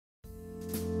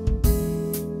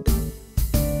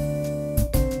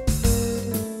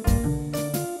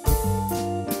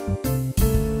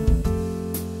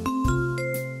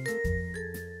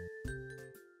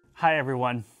Hi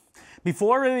everyone.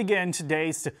 Before we begin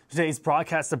today's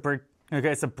broadcast of the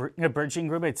Bridging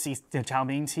Group at Town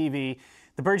Meeting TV,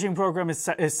 the Bridging Program is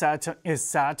sad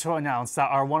to announce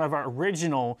that one of our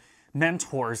original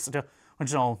mentors from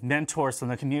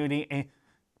the community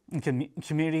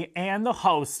and the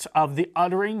host of The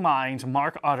Uttering Mind,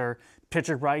 Mark Utter,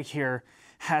 pictured right here,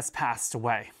 has passed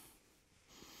away.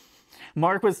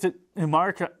 Mark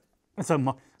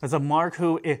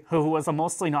who was a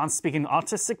mostly non-speaking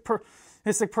autistic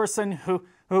person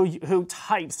who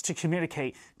types to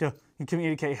communicate.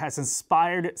 Has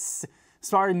inspired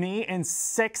me and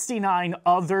 69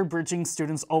 other bridging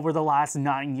students over the last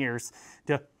 9 years.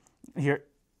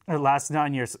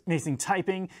 Amazing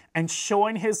typing and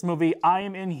showing his movie I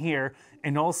Am In Here,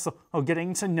 and also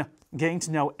getting to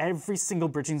know every single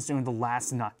bridging student the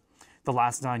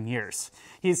last 9 years.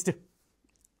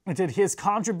 Did his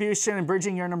contribution in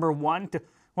bridging year number one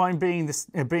being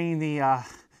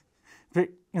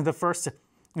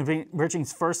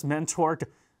bridging's first mentor.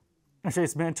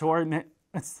 It's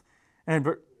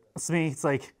me. It's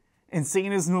like, and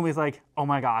seeing his movie, it's like, oh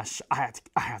my gosh, I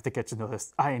have to get to know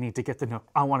this. I want to get to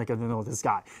know this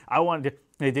guy. I wanted to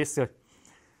do this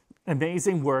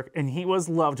amazing work, and he was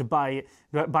loved by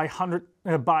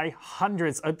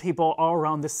hundreds of people all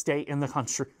around the state and the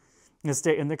country,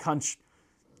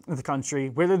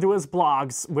 whether through his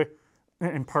blogs,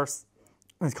 in person,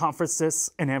 in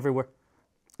conferences, and everywhere.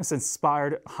 It's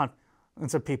inspired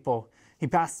hundreds of people. He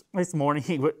passed this morning.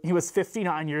 He was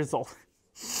 59 years old.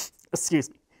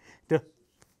 Excuse me.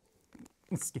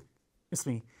 Excuse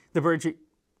me. The Bridging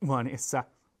one is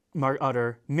Mark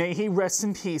Utter. May he rest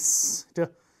in peace.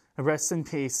 Rest in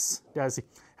peace. As he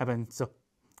happened. So,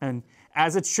 and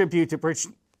as a tribute to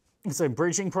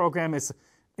Bridging Program is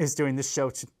doing this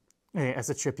show as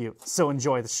a tribute. So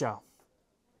enjoy the show.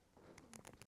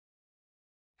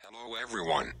 Hello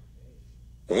everyone.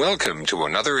 Welcome to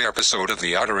another episode of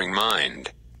The Uttering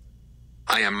Mind.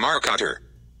 I am Mark Utter,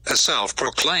 a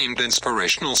self-proclaimed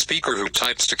inspirational speaker who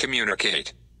types to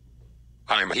communicate.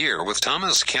 I'm here with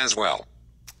Thomas Caswell.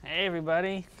 Hey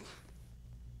everybody.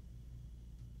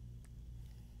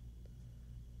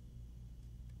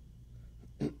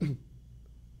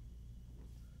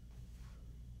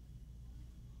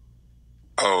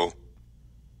 Oh.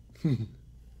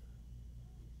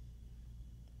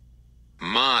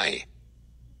 My.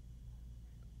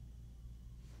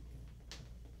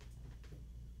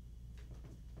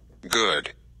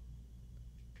 Good.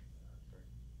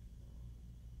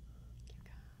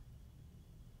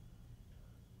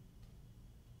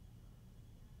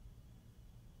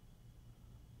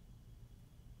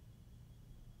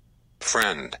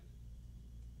 Friend.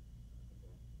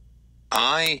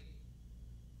 I.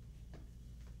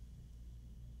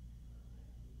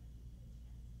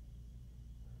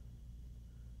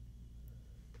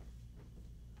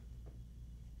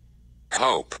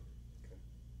 Hope.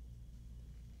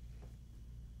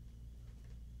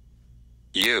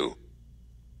 You.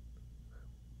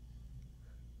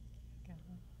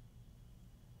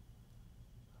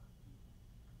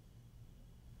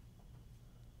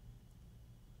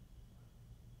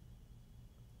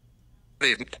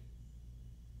 Didn't.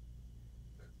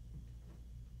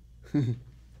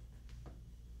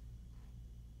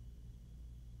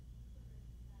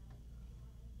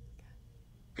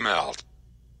 Melt.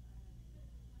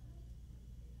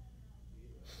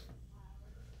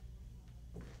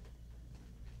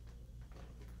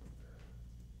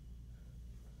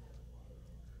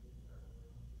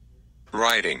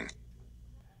 Writing.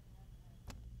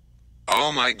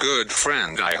 Oh my good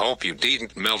friend, I hope you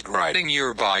didn't melt riding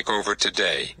your bike over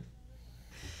today.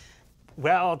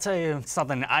 Well, I'll tell you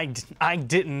something, I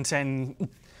didn't, and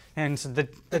the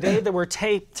day that we're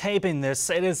taping this,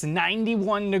 it is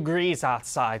 91 degrees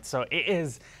outside, so it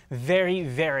is very,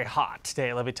 very hot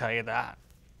today, let me tell you that.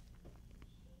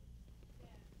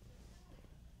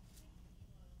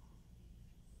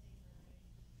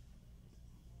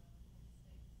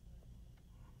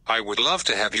 I would love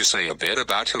to have you say a bit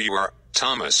about who you are,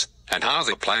 Thomas, and how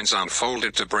the plans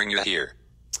unfolded to bring you here.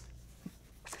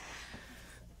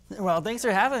 Well, thanks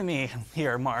for having me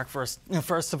here, Mark. First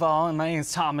of all, my name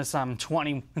is Thomas. I'm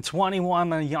 21.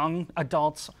 I'm a young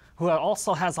adult who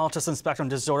also has autism spectrum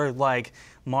disorder, like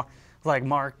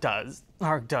Mark does.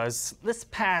 This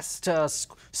past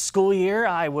school year,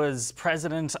 I was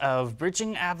president of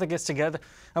Bridging Advocates Together,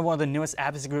 one of the newest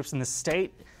advocacy groups in the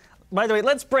state. By the way,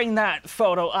 let's bring that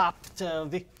photo up to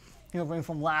bring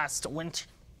from last winter.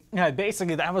 Yeah,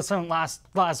 basically that was from last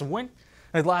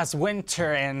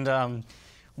winter, and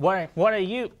what I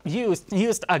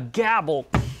used a gavel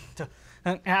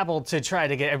able to try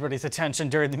to get everybody's attention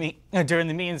during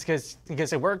the meetings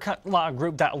because we're a lot of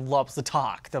group that loves to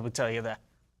talk. That would tell you that.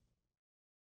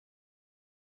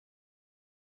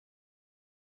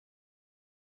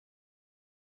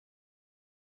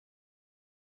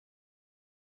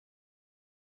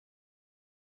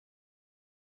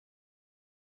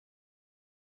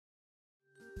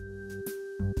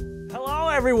 Hello,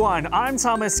 everyone. I'm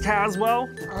Thomas Caswell.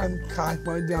 I'm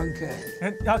Cosmo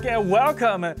Duncan. Okay,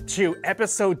 welcome to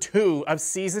episode 2 of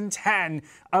season 10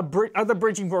 of the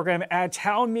Bridging Program at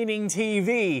Town Meeting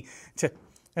TV.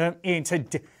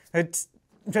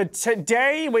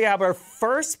 Today we have our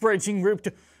first bridging group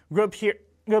here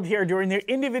during their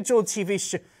individual TV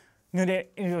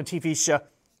show.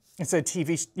 It's a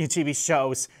TV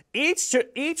shows.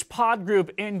 Each pod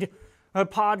group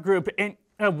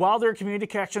while their community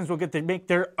connections will get to make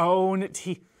their own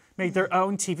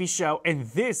TV show, and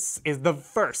this is the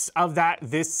first of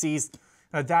this season.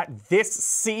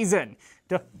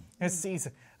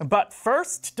 But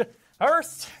first,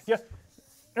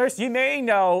 you may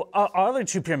know other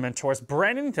two peer mentors,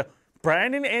 Brandon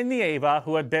and Ava,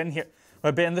 who have been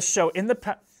in the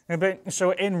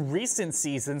show in recent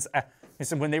seasons,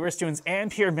 when they were students and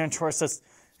peer mentors as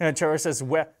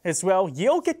well.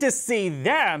 You'll get to see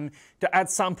them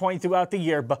at some point throughout the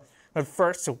year. But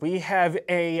first, we have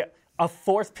a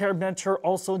fourth peer mentor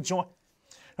also join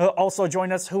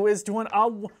us, who is doing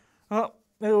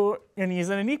and he's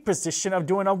in a neat position of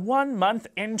doing a 1-month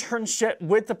internship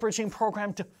with the Bridging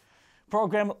Program to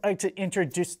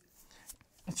introduce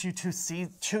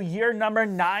to year number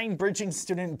 9 Bridging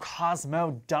student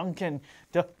Cosmo Duncan.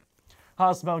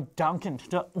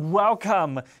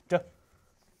 Welcome.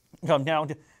 Now,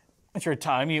 at your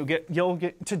time, you'll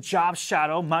get to job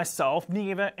shadow myself,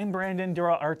 Neva, and Brandon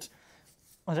during our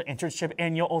internship,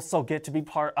 and you'll also get to be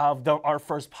part of our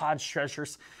first pod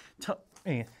treasures.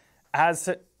 As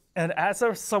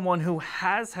someone who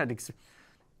has had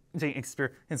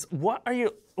experience, what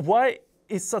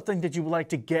is something that you would like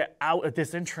to get out of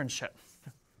this internship?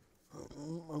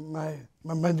 My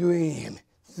dream,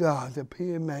 the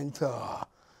peer mentor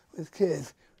with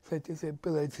kids with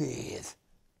disabilities.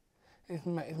 It's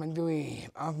my dream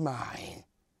of mine.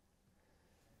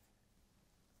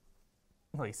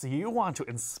 Wait, so you want to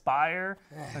inspire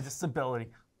the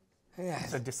disabilities. It's a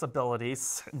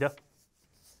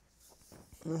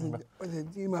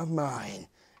dream of mine.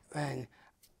 When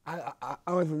I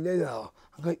was little,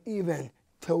 I could even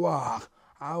to walk.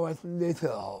 I was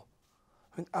little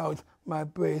without my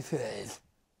braces.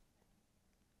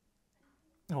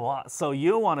 Well, so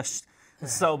you want to,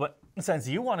 but since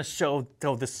you want to show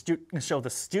the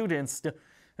students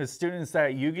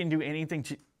that you can do anything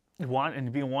do you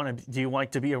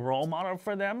like to be a role model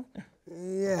for them?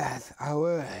 Yes, I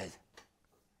would.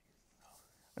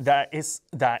 That is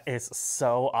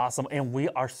so awesome, and we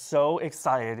are so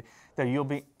excited that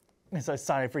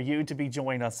for you to be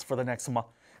joining us for the next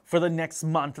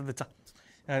month of the time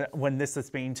when this is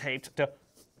being taped.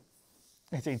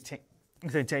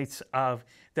 The dates of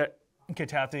that get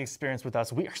to have the experience with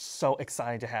us. We are so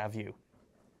excited to have you.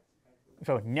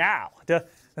 So now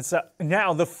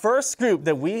the first group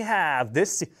that we have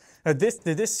this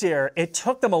year, it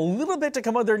took them a little bit to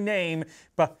come up with their name,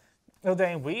 but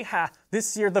then we have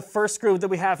this year the first group that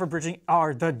we have for bridging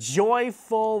are the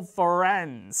Joyful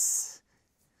Friends.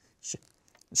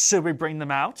 Should we bring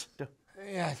them out?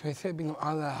 Yes, we should bring them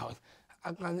all out.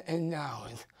 I'm going to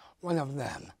announce one of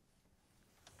them.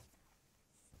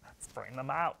 Let's bring them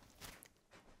out.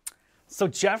 So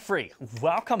Jeffrey,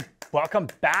 welcome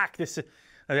back. This is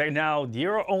now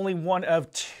you're only one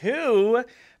of two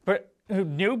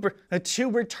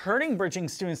returning bridging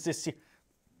students this year.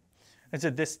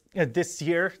 This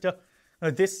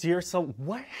year. So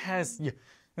what has you?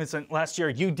 Last year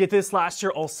you did this last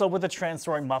year also with the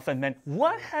transferring muffin men.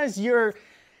 What has your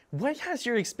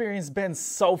experience been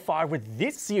so far with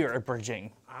this year at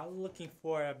bridging? I'm looking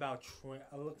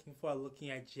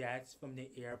at jets from the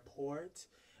airport.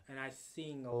 And I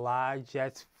seen a lot of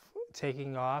jets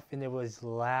taking off, and it was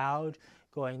loud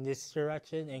going this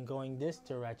direction and going this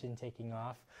direction taking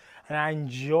off. And I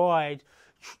enjoyed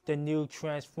the new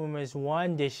Transformers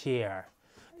 1 this year.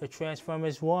 The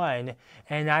Transformers 1.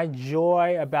 And I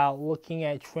enjoy about looking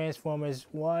at Transformers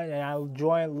 1, and I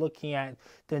enjoy looking at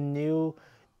the new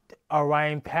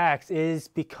Orion Pax. It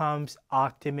becomes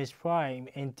Optimus Prime,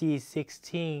 and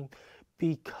D16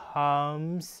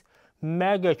 becomes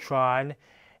Megatron,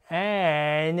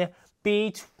 and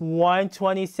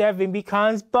B-127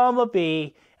 becomes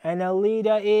Bumblebee, and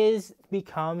Alita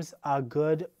becomes a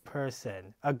good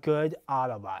person, a good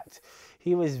Autobot.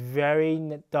 He was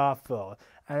very thoughtful,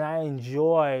 and I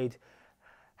enjoyed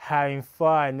having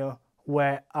fun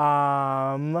with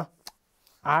I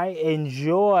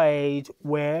enjoyed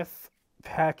with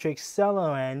Patrick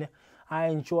Sullivan. I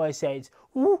enjoyed saying,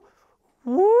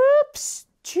 whoops,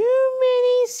 too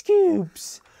many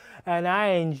scoops. And I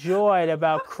enjoyed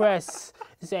about Chris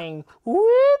saying,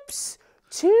 whoops,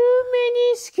 too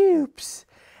many scoops.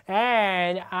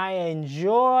 And I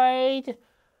enjoyed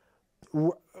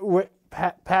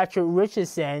Patrick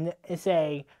Richardson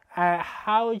saying,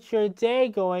 how's your day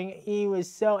going? He was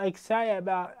so excited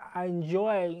about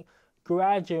enjoying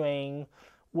graduating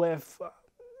with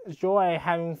joy,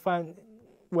 having fun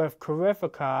with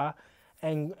Carifica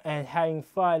and having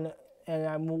fun, and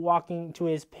I'm walking to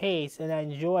his pace and I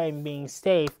enjoy being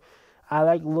safe. I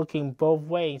like looking both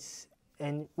ways,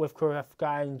 and with Carifica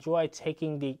I enjoy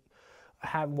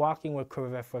walking with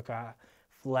Carifica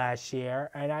last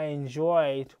year, and I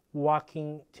enjoyed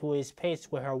walking to his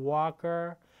pace with her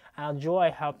walker. I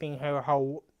enjoy helping her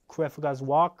Carifica's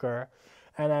walker,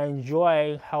 and I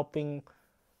enjoy helping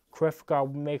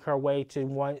Carifica make her way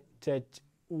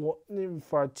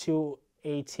for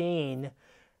 218,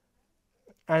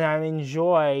 and I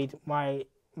enjoyed my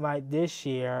this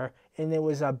year, and it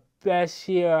was the best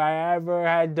year I ever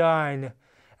had done,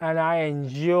 and I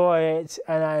enjoy it,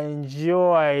 and I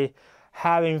enjoy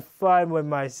having fun with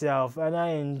myself, and I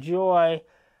enjoy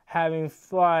having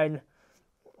fun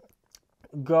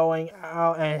going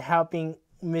out and helping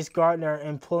Miss Gardner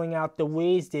and pulling out the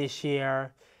weeds this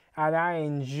year, and I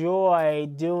enjoy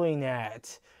doing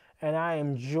that. And I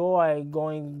enjoy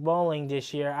going bowling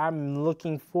this year. I'm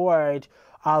looking forward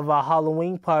of a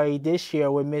Halloween party this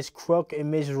year with Miss Crook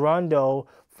and Miss Rondo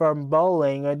from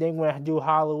bowling. I think we're going to do a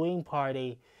Halloween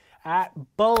party at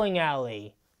Bowling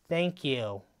Alley. Thank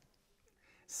you.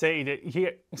 What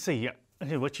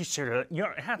you shared, you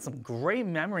had some great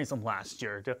memories from last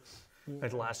year. You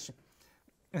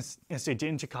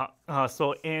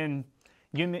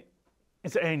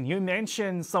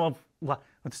mentioned some of the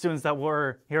students that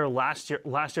were here last year.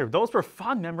 Those were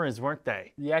fun memories, weren't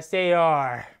they? Yes, they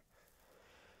are.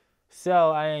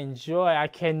 So I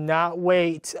cannot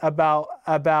wait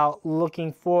about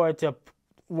looking forward to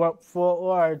going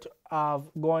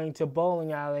to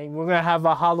Bowling Alley. We're going to have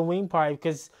a Halloween party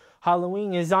because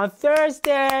Halloween is on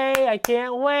Thursday. I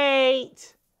can't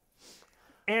wait.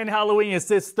 And Halloween is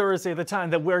this Thursday, the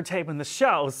time that we're taping the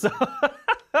show. So.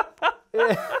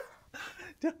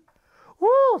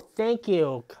 Woo! Thank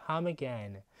you. Come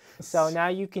again. So now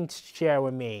you can share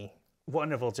with me.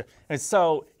 Wonderful. And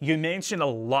so you mentioned a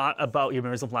lot about your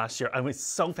memories of last year. I mean,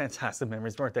 so fantastic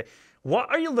memories, weren't they?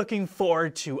 What are you looking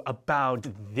forward to about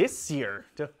this year?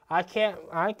 I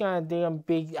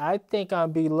think I'll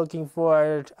be looking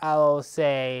forward. I will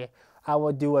say I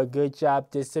will do a good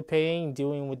job dissipating,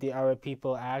 doing what the other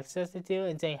people ask us to do,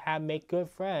 and make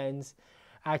good friends.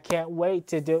 I can't wait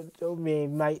to do. We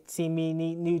might see me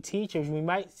meet new teachers. We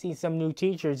might see some new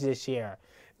teachers this year.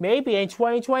 Maybe in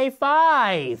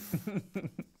 2025.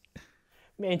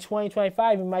 In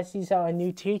 2025, we might see some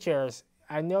new teachers.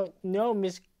 I know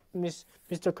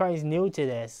Mr. Carney's new to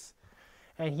this,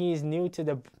 and he is new to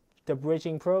the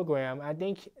bridging program. I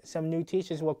think some new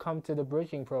teachers will come to the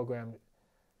bridging program.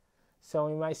 So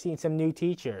we might see some new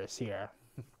teachers here.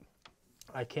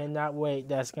 I cannot wait.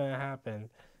 That's going to happen.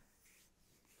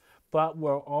 But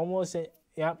we're almost in,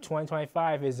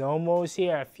 2025 is almost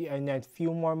here in a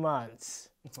few more months.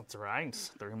 That's right,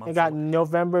 3 months. We got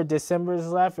November, December's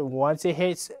left, and once it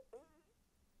hits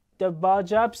the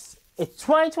budge ups, it's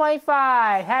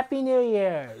 2025. Happy New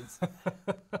Year's.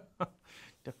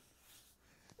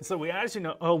 So we actually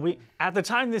know, at the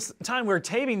time we're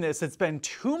taping this, it's been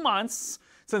 2 months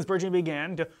since bridging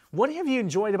began. What have you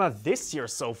enjoyed about this year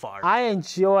so far? I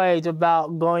enjoyed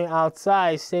about going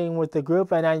outside, staying with the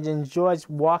group, and I enjoyed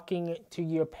walking to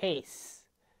your pace.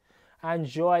 I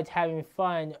enjoyed having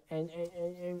fun and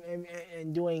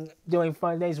doing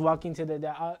fun things, walking to the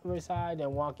other side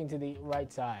and walking to the right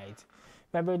side.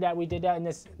 Remember that we did that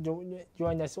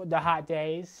during the hot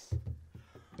days?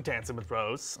 Dancing with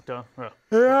Rose.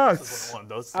 Yes. One of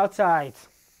those. Outside.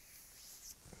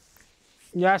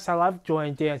 Yes, I love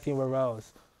doing Dancing with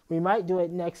Rose. We might do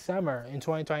it next summer in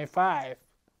 2025.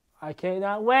 I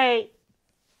cannot wait.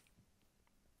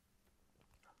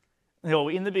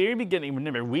 In the very beginning,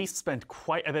 remember, we spent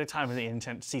quite a bit of time in the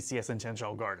CCS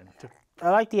Intentional Garden.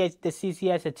 I like the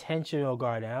CCS Intentional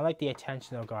Garden. I like the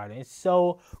Intentional Garden. It's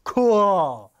so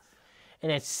cool.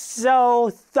 And it's so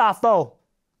thoughtful.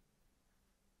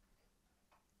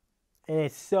 And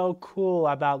it's so cool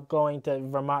about going to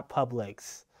Vermont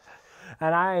Publix.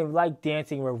 And I like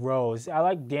Dancing with Rose. I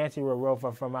like Dancing with Rose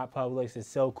from Vermont Publix. It's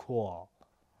so cool.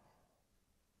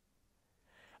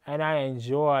 and I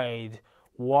enjoyed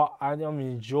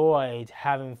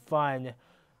having fun.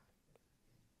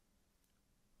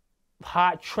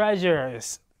 Pot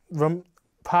Treasures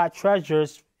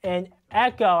and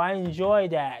Echo. I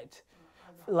enjoyed that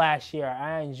last year.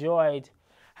 I enjoyed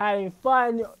having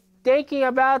fun thinking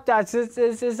about that. Since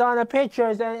this is on the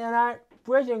pictures and our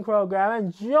bridging program, I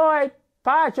enjoyed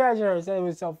Pot Treasures. It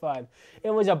was so fun. It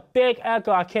was a big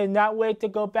Echo. I cannot wait to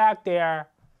go back there.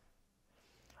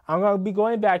 I'm going to be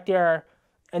going back there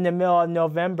in the middle of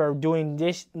November, doing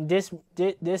this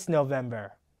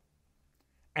November.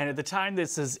 And at the time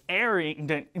this is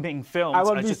being filmed, I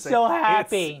would be so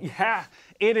happy.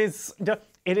 It is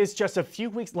just a few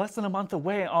weeks, less than a month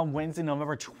away on Wednesday,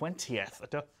 November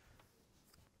 20th.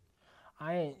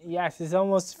 Yes, it's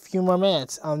almost a few more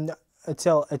minutes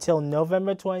until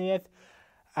November 20th.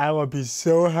 I will be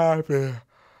so happy,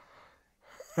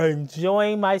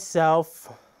 enjoying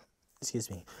myself.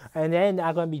 Excuse me. And then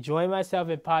I'm going to be enjoying myself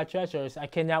in Pod Treasures. I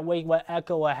cannot wait what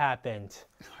Echo what happened.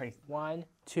 Right. 1,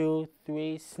 2,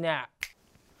 3, snap.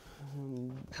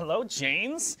 Hello,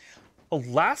 James. Well,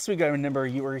 last week I remember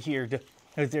you were here.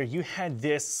 You had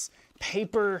this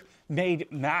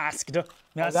paper-made mask.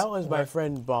 That was my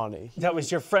friend Bonnie. That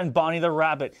was your friend Bonnie the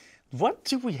rabbit. What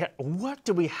do we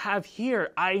have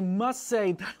here? I must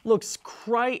say, looks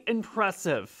quite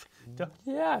impressive.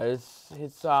 Yeah, it's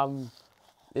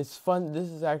fun. This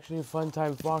is actually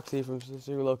Funtime Foxy from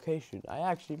Sister Location. I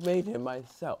actually made him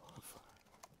myself.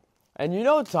 And you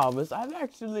know, Thomas, I've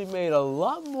actually made a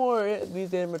lot more of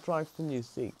these animatronics than you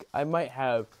think. I might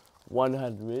have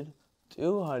 100,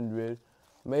 200,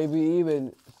 maybe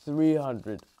even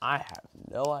 300. I have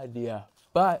no idea.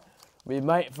 But we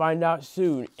might find out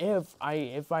soon. If I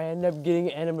end up getting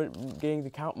to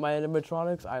count my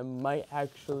animatronics, we might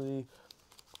actually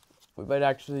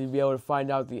be able to find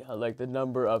out the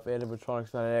number of animatronics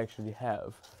that I actually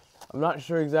have. I'm not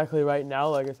sure exactly right now.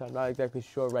 Like I said, I'm not exactly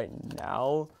sure right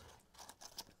now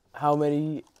how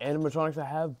many animatronics I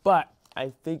have, but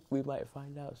I think we might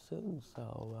find out soon.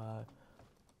 So,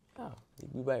 yeah,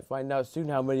 we might find out soon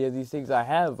how many of these things I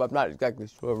have. I'm not exactly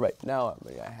sure right now how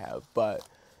many I have, but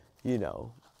you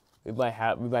know, we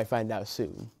might find out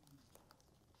soon.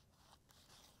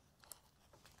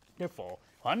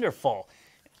 Wonderful.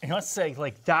 And let's say,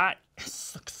 like, that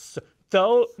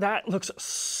looks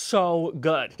so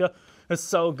good. It's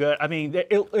so good. I mean,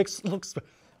 it looks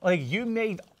like you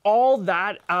made all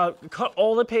that out, cut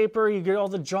all the paper, you did all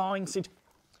the drawings, you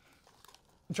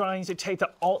take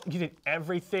you did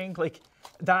everything. Like,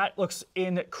 that looks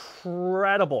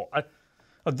incredible.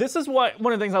 This is one of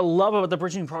the things I love about the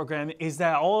bridging program is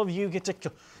that all of you get to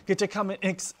come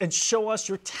and show us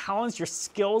your talents, your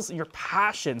skills, and your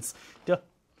passions.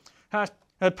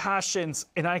 Passions,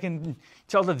 and I can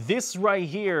tell that this right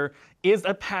here is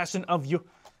a passion of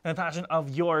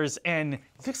yours, and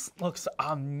this looks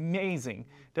amazing.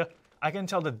 I can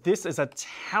tell that this is a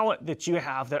talent that you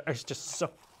have that is just so.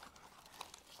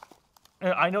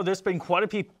 And I know there's been quite a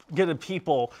bit of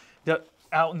people that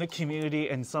out in the community,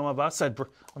 and some of us at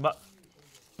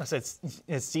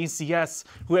CCS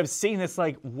who have seen this,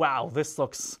 like, wow, this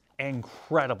looks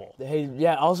incredible. Hey,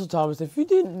 yeah, also, Thomas, if you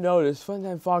didn't notice,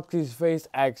 Funtime Foxy's face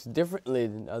acts differently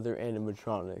than other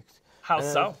animatronics. How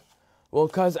so? Well,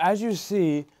 because as you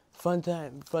see,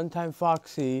 Funtime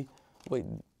Foxy,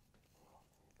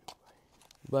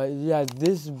 but yeah,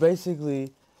 this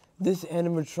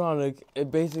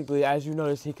animatronic, as you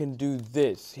notice, he can do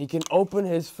this. He can open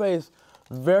his face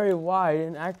very wide,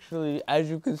 and actually, as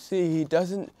you can see,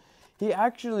 he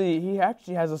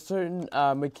actually has a certain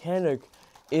mechanic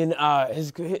in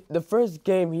the first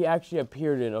game he actually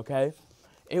appeared in, okay?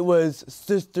 It was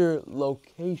Sister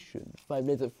Location, 5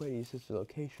 Nights at Freddy's Sister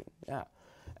Location, yeah.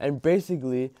 And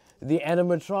basically, the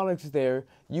animatronics there,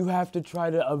 you have to try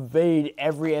to evade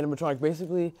every animatronic.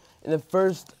 Basically, in the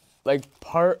first,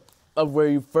 part of where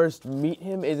you first meet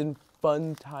him is in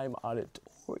Funtime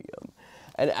Auditorium.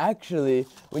 And actually,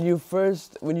 when you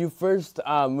first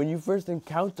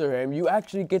encounter him, you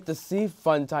actually get to see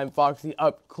Funtime Foxy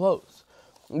up close.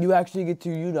 You actually get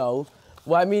to,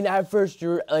 at first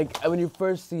you're when you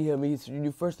first see him, when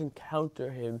you first encounter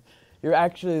him, you're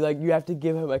actually you have to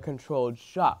give him a controlled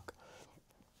shock.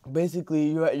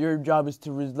 Basically, your job is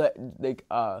to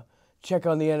check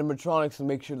on the animatronics and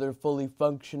make sure they're fully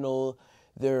functional.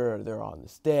 They're on the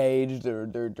stage. They're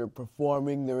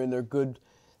performing. They're in their good.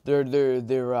 They're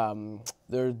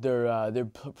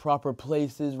proper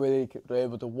places where they're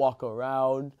able to walk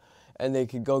around, and they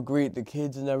can go greet the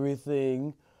kids and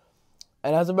everything.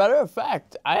 And as a matter of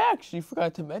fact, I actually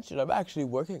forgot to mention, I'm actually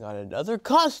working on another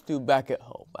costume back at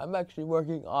home. I'm actually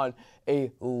working on a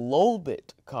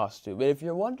Lolbit costume. And if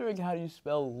you're wondering how you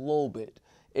spell Lolbit,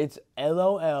 it's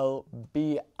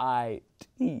Lolbit,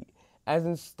 as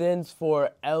in stands for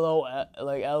LOL,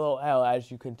 like LOL, as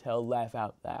you can tell, laugh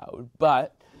out loud.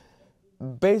 But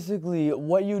basically,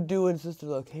 what you do in Sister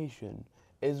Location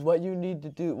is what you need to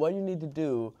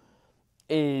do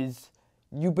is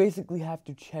you basically have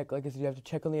to check, like I said, you have to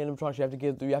check on the animatronics,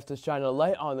 you have to shine a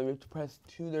light on them, you have to press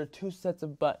there are two sets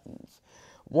of buttons.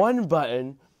 One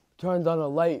button turns on a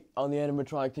light on the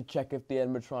animatronic to check if the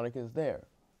animatronic is there.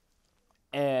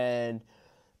 And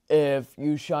if the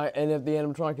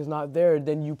animatronic is not there,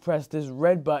 then you press this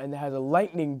red button that has a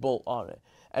lightning bolt on it.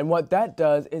 And what that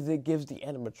does is it gives the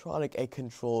animatronic a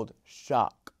controlled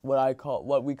shock,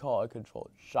 what we call a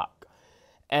controlled shock.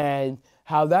 And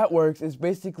how that works is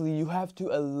basically you have to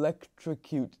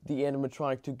electrocute the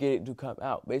animatronic to get it to come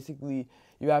out. Basically,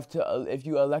 you have to if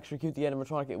you electrocute the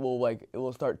animatronic, it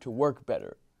will start to work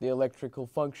better. The electrical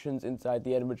functions inside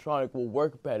the animatronic will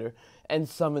work better and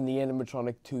summon the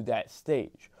animatronic to that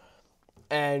stage.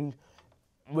 And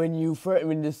when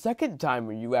the second time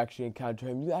when you actually encounter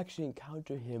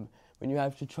him when you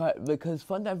have to try, because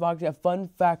Funtime Foxy, a fun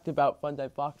fact about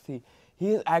Funtime Foxy,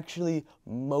 he is actually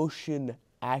motion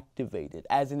activated,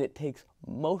 as in it takes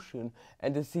motion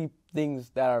and to see things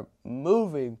that are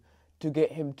moving to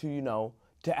get him to,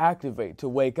 to activate, to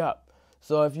wake up.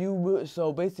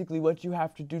 So basically what you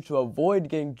have to do to avoid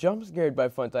getting jump scared by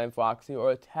Funtime Foxy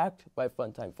or attacked by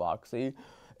Funtime Foxy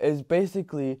is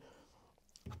basically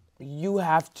you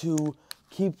have to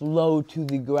keep low to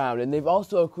the ground. And you've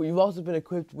also been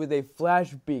equipped with a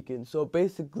flash beacon. So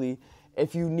basically,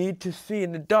 if you need to see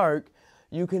in the dark,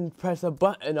 you can press a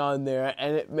button on there,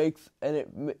 and it lets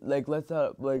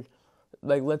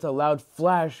a loud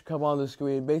flash come on the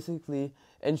screen. Basically,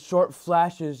 in short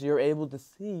flashes, you're able to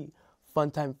see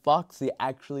Funtime Foxy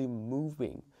actually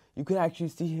moving. You can actually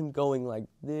see him going like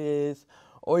this,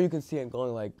 or you can see him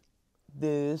going like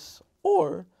this,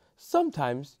 or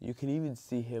sometimes you can even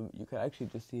see him, you can actually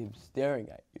just see him staring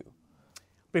at you.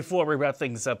 Before we wrap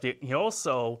things up, you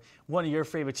also, one of your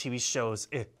favorite TV shows,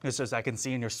 as I can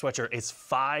see in your sweatshirt, is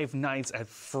Five Nights at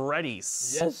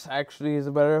Freddy's. Yes, actually, as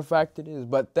a matter of fact, it is.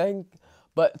 But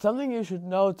something you should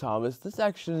know, Thomas, this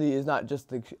actually is not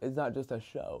just a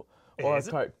show or a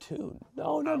cartoon.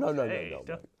 No.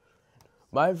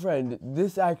 My friend,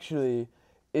 this actually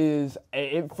is.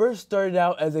 It first started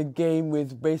out as a game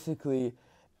with basically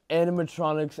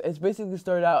animatronics. It's basically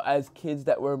started out as kids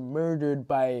that were murdered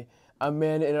by a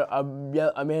man in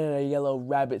a yellow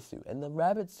rabbit suit, and the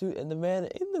man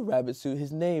in the rabbit suit,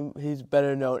 he's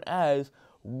better known as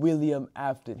William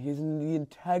Afton. He's the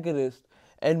antagonist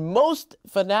in most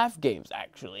FNAF games,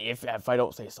 actually, if I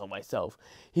don't say so myself.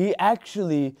 He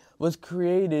actually was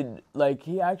created,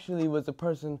 he actually was a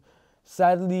person.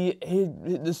 Sadly,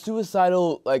 the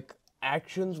suicidal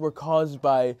actions were caused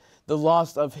by the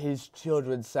loss of his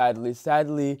children.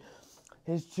 Sadly,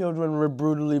 his children were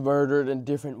brutally murdered in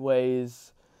different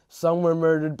ways. Some were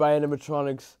murdered by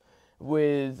animatronics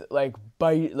with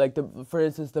for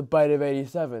instance, the bite of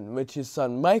 87, which his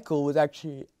son Michael was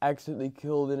actually accidentally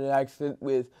killed in an accident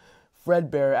with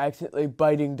Fredbear accidentally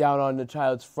biting down on the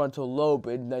child's frontal lobe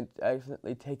and then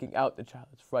accidentally taking out the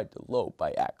child's frontal lobe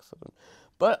by accident.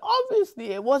 But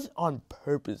obviously, it wasn't on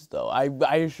purpose, though.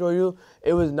 I assure you,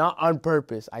 it was not on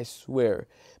purpose, I swear.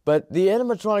 But the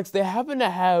animatronics, they happen to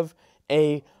have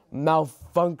a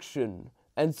malfunction.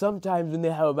 And sometimes when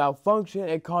they have a malfunction,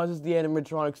 it causes the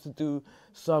animatronics to do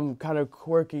some kind of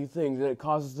quirky things. And it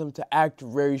causes them to act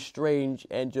very strange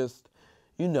and just,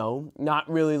 not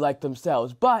really like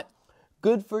themselves. But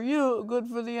good for you, good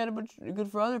for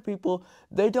other people,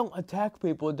 they don't attack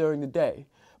people during the day.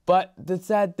 But the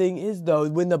sad thing is, though,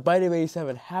 when the bite of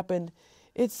 87 happened,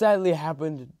 it sadly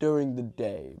happened during the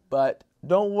day. But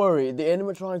don't worry, the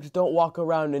animatronics don't walk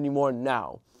around anymore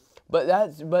now. But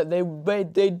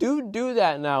they do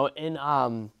that now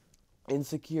in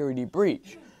Security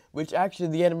Breach, which actually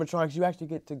the animatronics, you actually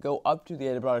get to go up to the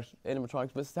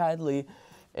animatronics. But sadly,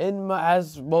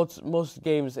 as most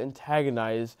games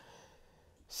antagonize,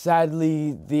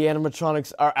 sadly, the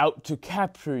animatronics are out to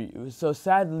capture you. So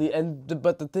sadly,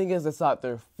 but the thing is, it's not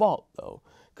their fault, though,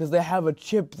 because they have a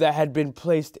chip that had been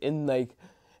placed in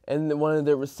one of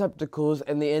their receptacles,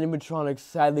 and the animatronics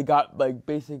sadly got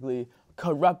basically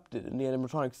corrupted, and the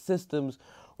animatronic systems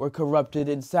were corrupted,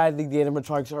 and sadly, the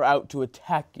animatronics are out to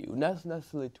attack you. Not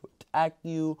necessarily to attack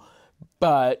you,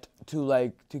 but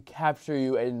to capture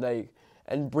you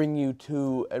and bring you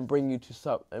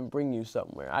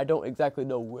somewhere. I don't exactly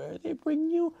know where they bring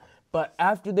you, But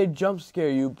after they jump scare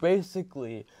you,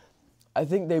 basically, I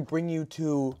think they bring you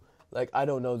to, like, I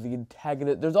don't know, the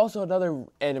antagonist. There's also another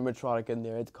animatronic in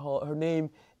there. It's called, her name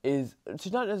is,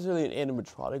 she's not necessarily an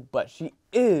animatronic, but she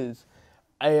is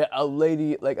a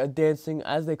lady, like a dancing,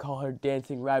 as they call her,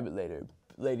 dancing rabbit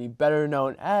lady, better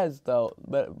known as, though,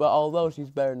 but although she's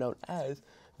better known as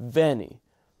Vanny.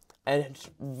 And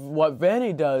what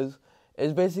Vanny does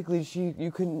is basically she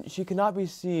cannot be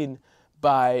seen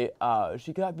by,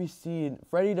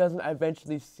 Freddy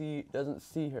doesn't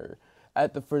see her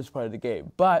at the first part of the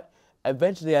game, but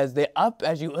eventually as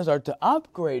you start to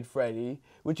upgrade Freddy,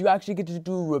 which you actually get to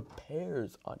do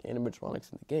repairs on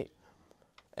animatronics in the game.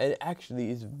 And it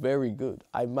actually is very good,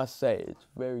 I must say, it's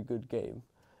a very good game.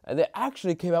 And they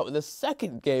actually came out with a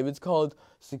second game, it's called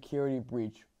Security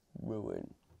Breach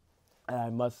Ruin. And I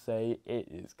must say, it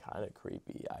is kind of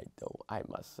creepy, I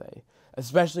must say.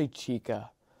 Especially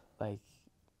Chica, like,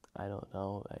 I don't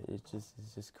know, it's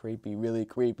just creepy, really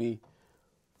creepy,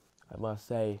 I must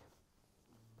say.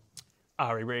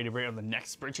 Are we ready to bring on the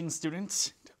next bridging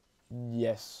student?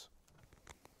 Yes.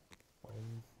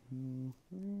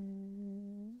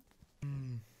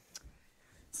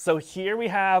 So here we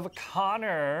have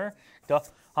Connor,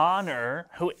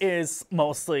 who is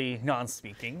mostly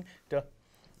non-speaking.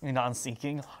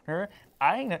 Connor,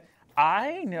 I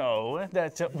know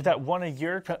that one of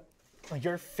your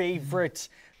favorite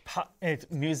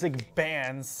music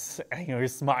bands, you're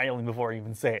smiling before you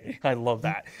even say it. I love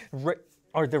that.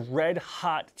 Are the Red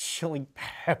Hot Chili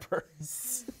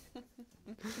Peppers.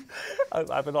 I'm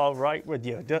laughing all right with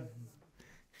you.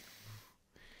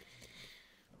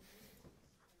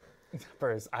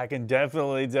 First, I can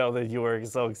definitely tell that you were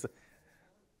so excited.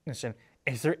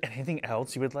 Is there anything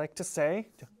else you would like to say?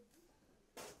 You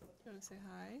want to say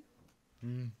hi?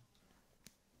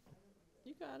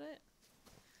 You got it.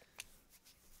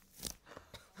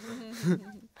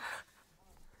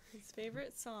 His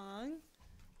favorite song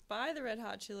by the Red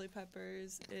Hot Chili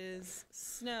Peppers is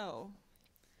Snow.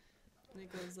 And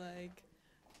it goes like,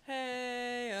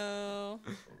 hey-oh.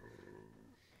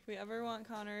 If we ever want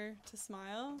Connor to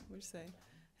smile, we just say,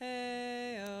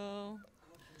 hey-oh.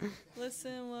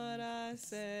 Listen what I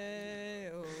say,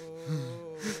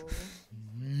 oh.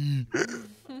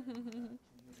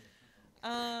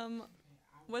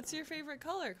 What's your favorite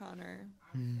color, Connor?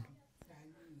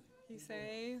 You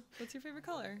say, what's your favorite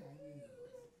color?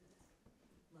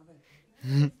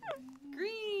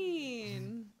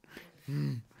 Green.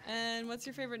 And what's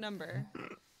your favorite number?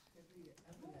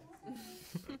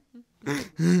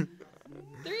 3.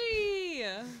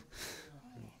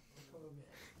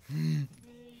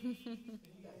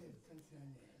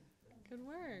 Good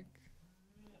work.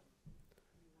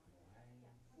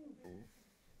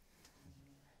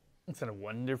 It's a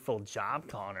wonderful job,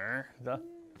 Connor.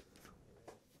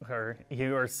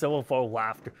 You are so full of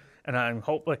laughter, and I'm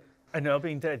hoping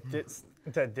that this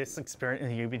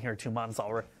experience, you've been here 2 months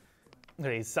already.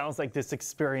 It sounds like this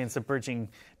experience of bridging,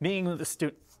 meeting other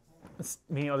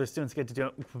students get to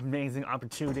do amazing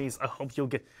opportunities. I hope you'll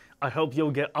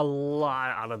get a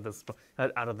lot out of this,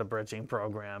 out of the bridging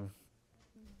program.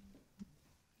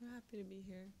 I'm happy to be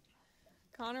here.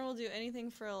 Connor will do anything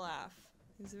for a laugh.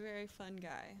 He's a very fun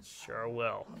guy. Sure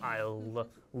will. I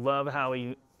love how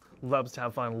he loves to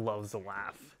have fun, loves to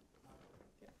laugh.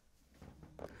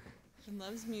 And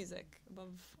loves music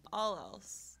above all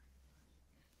else.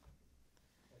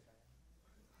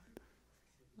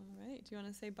 All right, do you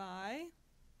want to say bye?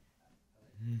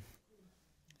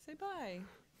 Say bye.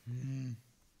 You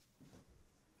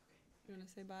want to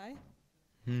say bye?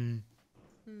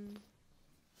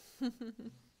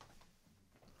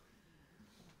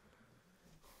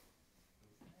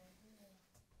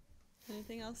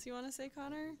 Anything else you want to say,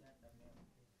 Connor?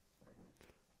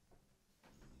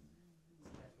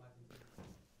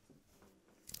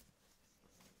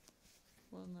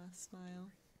 One last smile.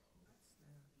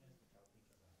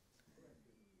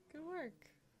 Good work.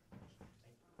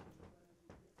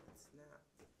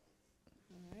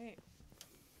 All right.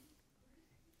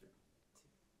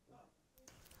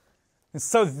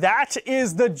 So that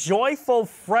is the Joyful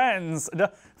Friends.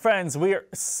 Friends, we are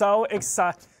so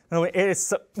excited. It is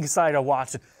so excited to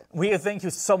watch it. We thank you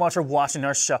so much for watching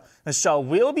our show. The show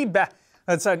will be back.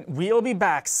 We'll be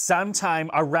back sometime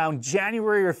around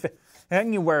January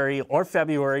or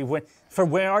February when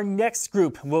our next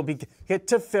group will get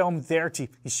to film their TV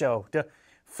show.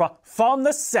 From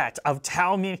the set of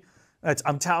Town Meeting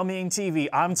TV,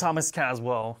 I'm Thomas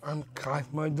Caswell. I'm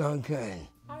Cosmo Duncan.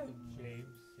 I'm James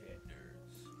Sanders.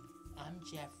 I'm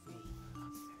Jeffrey.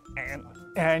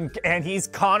 And he's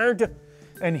Connor.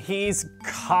 And he's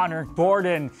Connor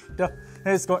Gordon.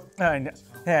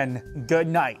 and good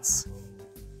nights.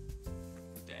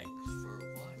 Thanks for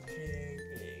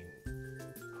watching.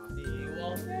 See you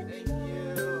all next time.